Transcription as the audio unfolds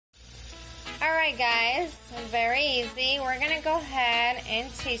Alright guys, very easy. We're going to go ahead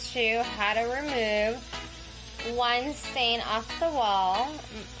and teach you how to remove one stain off the wall.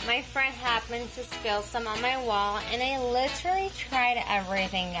 My friend happened to spill some on my wall and I literally tried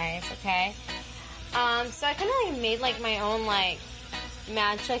everything, guys, okay? So I kind of made like my own like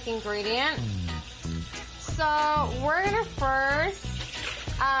magic ingredient. So we're going to first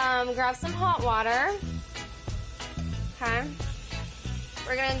grab some hot water. Okay.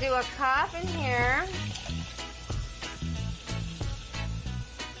 We're going to do a cup in here.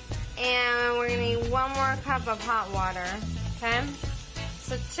 And we're going to need one more cup of hot water. Okay?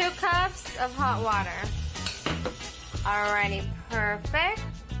 So 2 cups of hot water. Alrighty, perfect.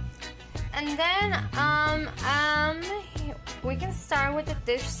 And then we can start with the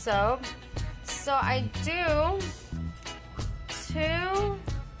dish soap. So I do 2,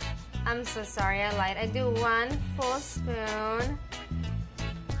 I'm so sorry, I lied. I do 1 full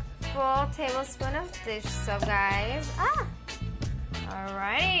tablespoon of dish soap, guys.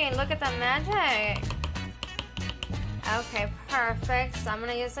 Alrighty, look at that magic. Okay, perfect. So I'm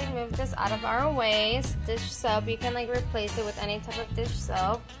gonna just like move this out of our way. Dish soap, you can like replace it with any type of dish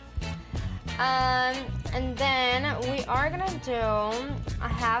soap. And then we are gonna do a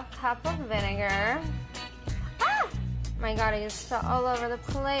 ½ cup of vinegar. My God, I just fell all over the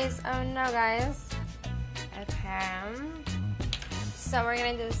place. Oh no, guys. Okay. So we're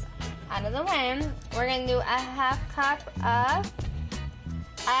gonna do this out of the way. We're gonna do a ½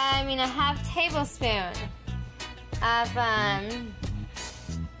 tablespoon of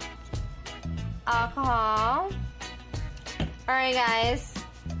alcohol. Alright guys,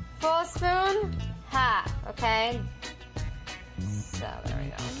 full spoon, half, okay? So there we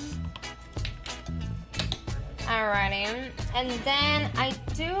go. Alrighty, and then I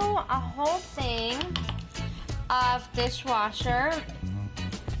do a whole thing of dishwasher,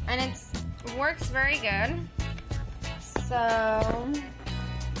 and it works very good. So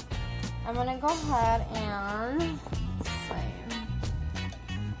I'm gonna go ahead and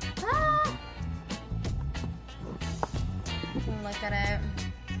look at it.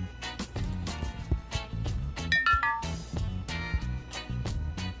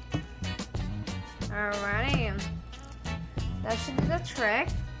 Alrighty, that should do the trick.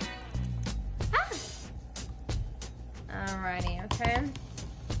 Alrighty, okay.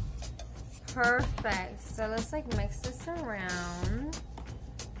 Perfect. So let's like mix this around.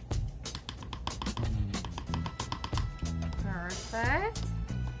 Perfect.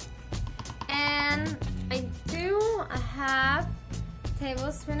 And I do a ½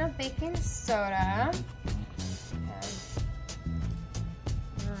 tablespoon of baking soda. Okay.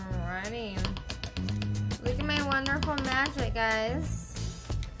 Alrighty. Look at my wonderful magic, guys.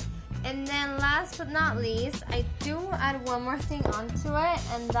 And then last but not least, I do add one more thing onto it,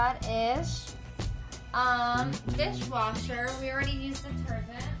 and that is dishwasher. We already used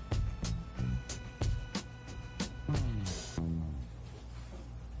detergent.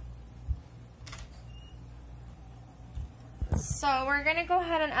 So we're gonna go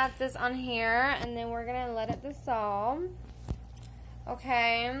ahead and add this on here, and then we're gonna let it dissolve.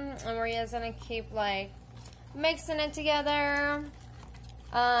 Okay, and we're just gonna keep like mixing it together.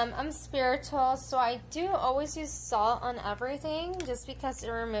 I'm spiritual, so I do always use salt on everything just because it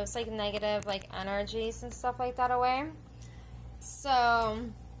removes like negative like energies and stuff like that away. So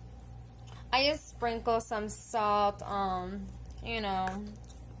I just sprinkle some salt on, you know,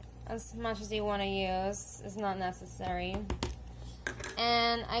 as much as you want to use. It's not necessary.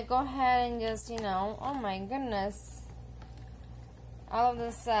 And I go ahead and just, you know, oh my goodness, all of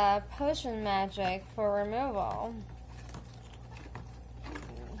this potion magic for removal.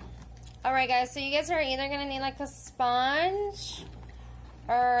 Alright guys, so you guys are either going to need like a sponge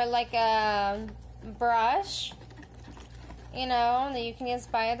or like a brush, you know, that you can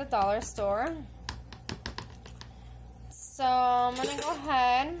just buy at the dollar store. So I'm going to go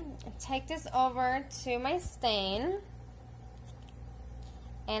ahead and take this over to my stain,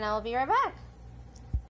 and I'll be right back.